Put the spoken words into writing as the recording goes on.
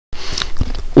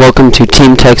Welcome to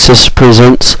Team Texas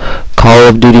presents Call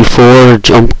of Duty 4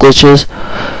 jump glitches.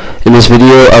 In this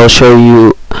video I will show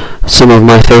you some of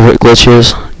my favorite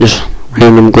glitches, just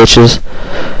random glitches.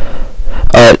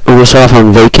 Alright, we're going to start off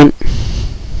on vacant.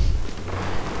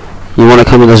 You want to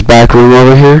come in this back room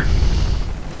over here,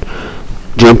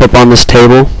 jump up on this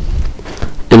table,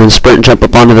 and then sprint jump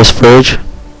up onto this fridge,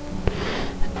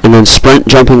 and then sprint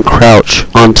jump and crouch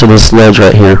onto this ledge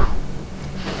right here.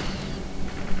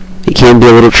 It can be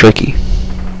a little tricky.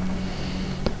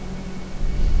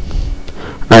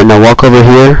 Alright, now walk over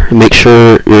here and make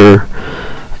sure you're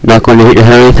not going to hit your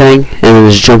head or anything, and then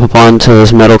just jump up onto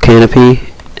this metal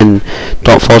canopy and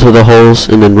don't fall to the holes,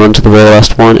 and then run to the very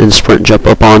last one and sprint jump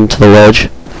up onto the ledge.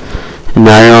 And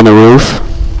now you're on the roof.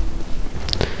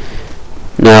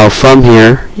 Now from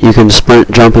here you can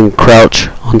sprint jump and crouch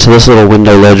onto this little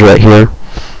window ledge right here.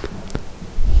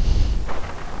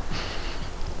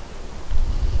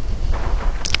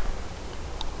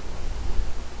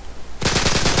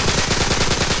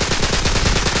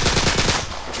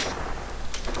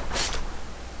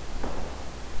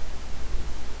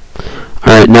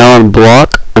 Alright, now on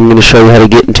block, I'm going to show you how to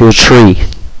get into a tree.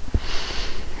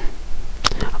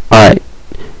 Alright,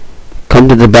 come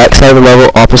to the back side of the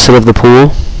level opposite of the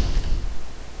pool.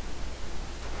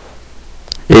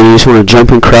 And you just want to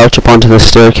jump and crouch up onto the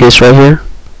staircase right here.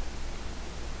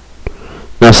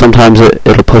 Now sometimes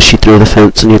it'll push you through the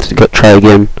fence and you have to try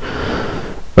again.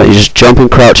 But you just jump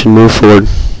and crouch and move forward.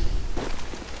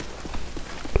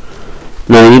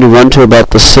 Now you need to run to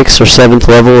about the 6th or 7th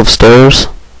level of stairs.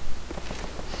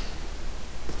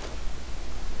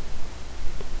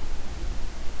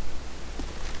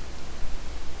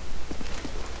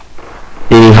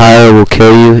 Any higher will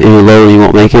kill you, any lower you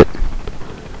won't make it.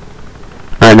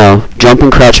 Alright, now jump and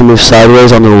crouch and move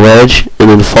sideways onto the ledge and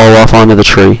then fall off onto the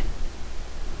tree.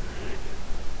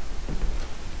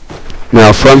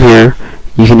 Now from here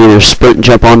you can either sprint and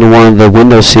jump onto one of the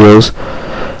window sills,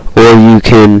 or you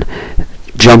can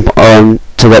jump on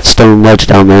to that stone ledge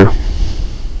down there.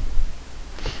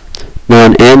 Now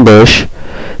in ambush,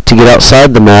 to get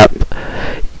outside the map,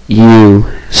 you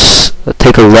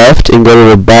take a left and go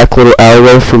to the back little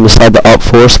alleyway from the side the Op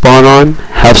 4 spawn on.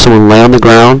 Have someone lay on the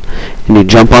ground, and you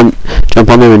jump on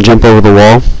there and jump over the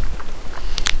wall.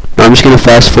 Now I'm just going to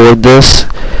fast forward this,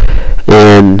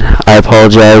 and I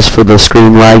apologize for the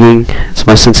screen lagging. It's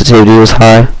my sensitivity was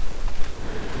high.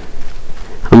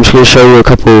 I'm just going to show you a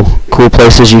couple cool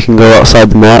places you can go outside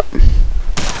the map.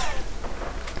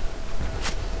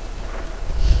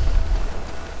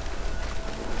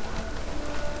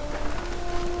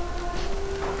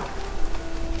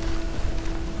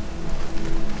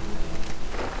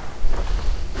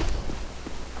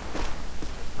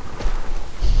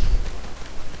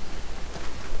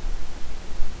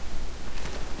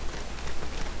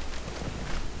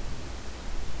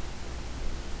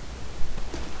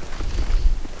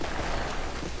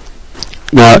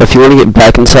 Now, if you want to get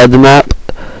back inside the map,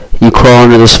 you crawl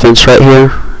under this fence right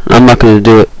here. I'm not going to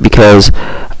do it because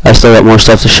I still got more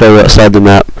stuff to show you outside the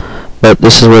map, but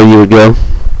this is where you would go.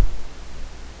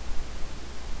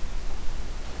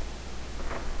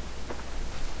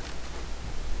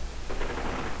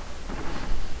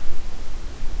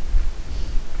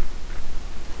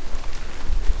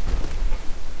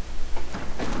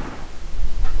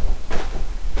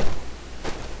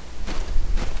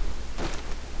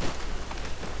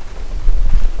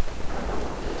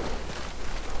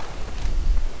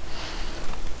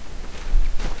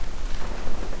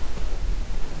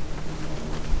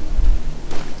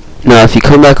 Now if you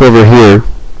come back over here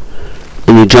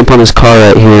and you jump on this car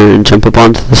right here and jump up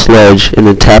onto this ledge and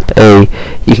then tap A,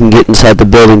 you can get inside the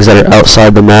buildings that are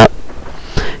outside the map,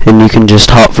 and you can just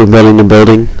hop from building to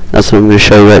building. That's what I'm going to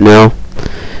show you right now.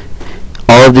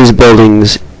 All of these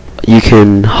buildings you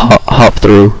can hop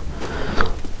through.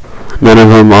 None of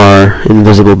them are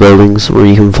invisible buildings where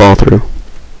you can fall through.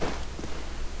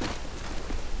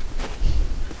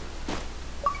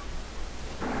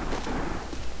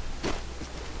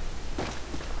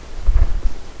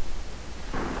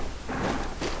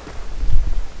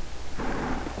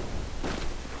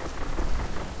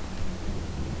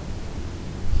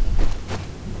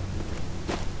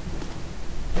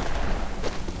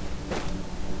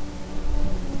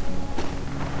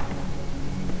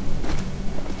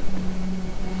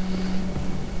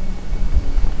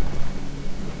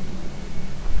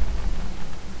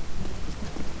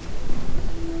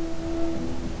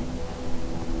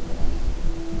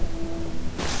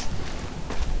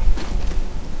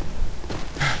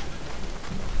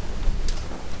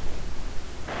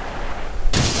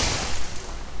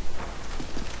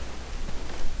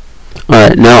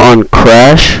 Alright, now on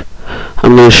crash,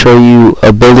 I'm going to show you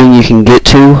a building you can get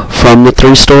to from the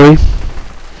 3-story.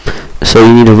 So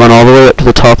you need to run all the way up to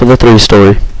the top of the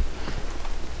 3-story.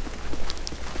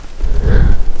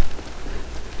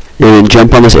 And then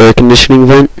jump on this air conditioning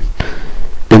vent.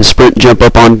 And sprint jump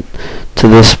up on to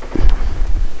this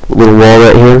little wall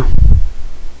right here.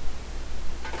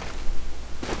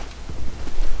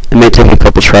 It may take a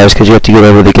couple tries because you have to get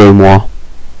over the game wall.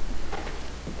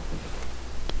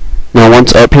 Now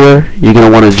once up here, you're going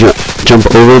to want to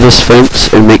jump over this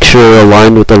fence and make sure you're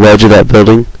aligned with the ledge of that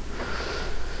building.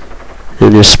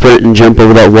 And just sprint and jump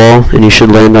over that wall and you should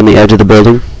land on the edge of the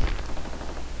building.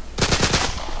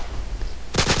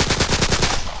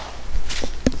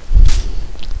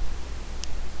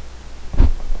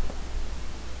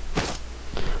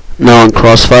 Now on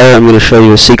Crossfire, I'm going to show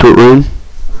you a secret room.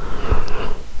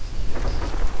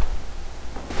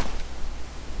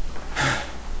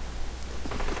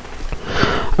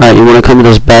 Alright, you want to come to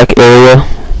this back area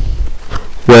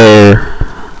where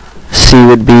C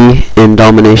would be in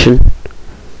domination.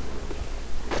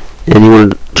 And you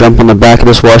want to jump on the back of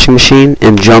this washing machine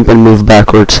and jump and move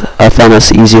backwards. I found that's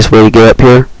the easiest way to get up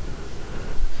here.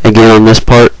 Again, on this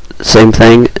part, same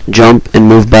thing. Jump and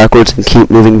move backwards and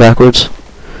keep moving backwards.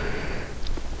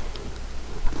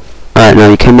 Alright, now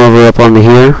you come over up onto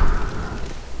here.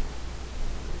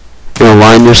 And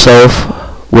align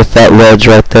yourself with that ledge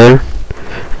right there.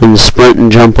 And sprint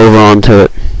and jump over onto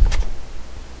it.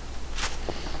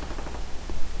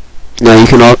 Now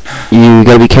you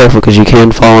gotta be careful because you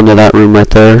can fall into that room right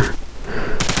there.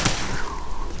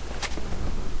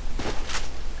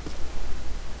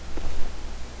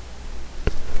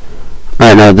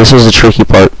 Alright, now this is the tricky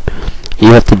part.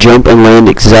 You have to jump and land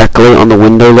exactly on the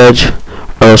window ledge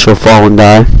or else you'll fall and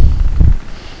die.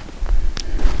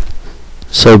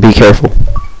 So be careful.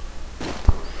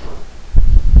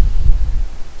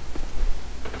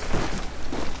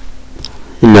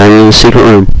 And now you're in the secret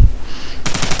room.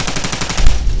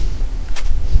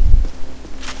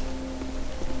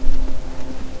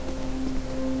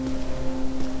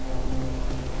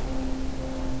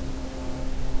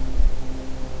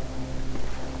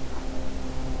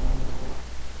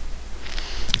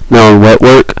 Now on wet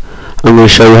work, I'm going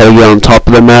to show you how to get on top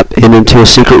of the map and into a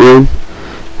secret room.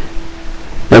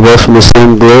 They're both from the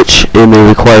same glitch and they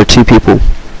require 2 people.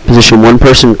 Position one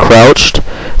person crouched,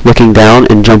 looking down,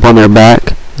 and jump on their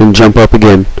back, and jump up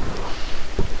again.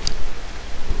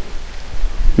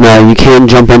 Now you can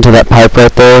jump into that pipe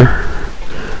right there.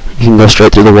 You can go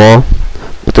straight through the wall.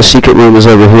 But the secret room is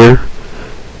over here.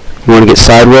 You want to get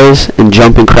sideways and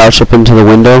jump and crouch up into the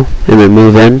window, and then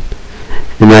move in.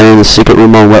 And now you're in the secret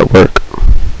room on wet work.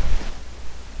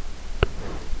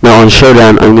 Now on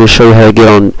Showdown, I'm going to show you how to get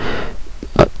on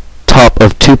top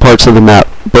of 2 parts of the map.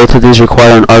 Both of these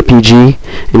require an RPG,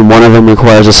 and one of them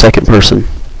requires a second person.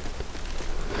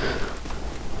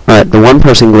 Alright, the one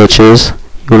person glitch is,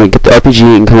 you want to get the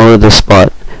RPG and come over to this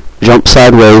spot. Jump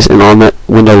sideways and on that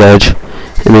window ledge,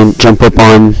 and then jump up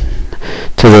on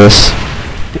to this,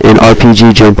 and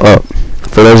RPG jump up.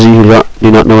 For those of you who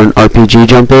do not know what an RPG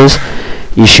jump is,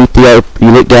 you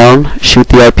look down, shoot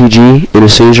the RPG, and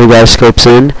as soon as your guy scopes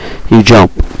in, you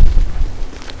jump.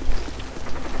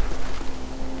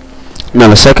 Now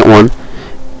the second one,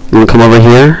 you want to come over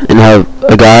here and have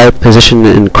a guy positioned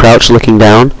and crouch looking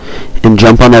down and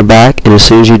jump on their back, and as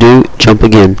soon as you do, jump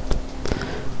again.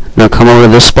 Now come over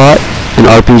to this spot and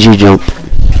RPG jump.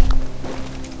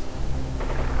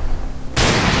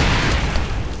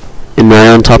 And now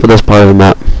you're on top of this part of the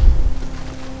map.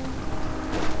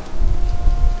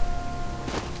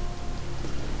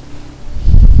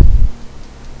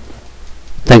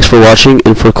 Thanks for watching,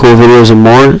 and for cool videos and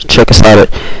more, check us out at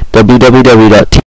www.t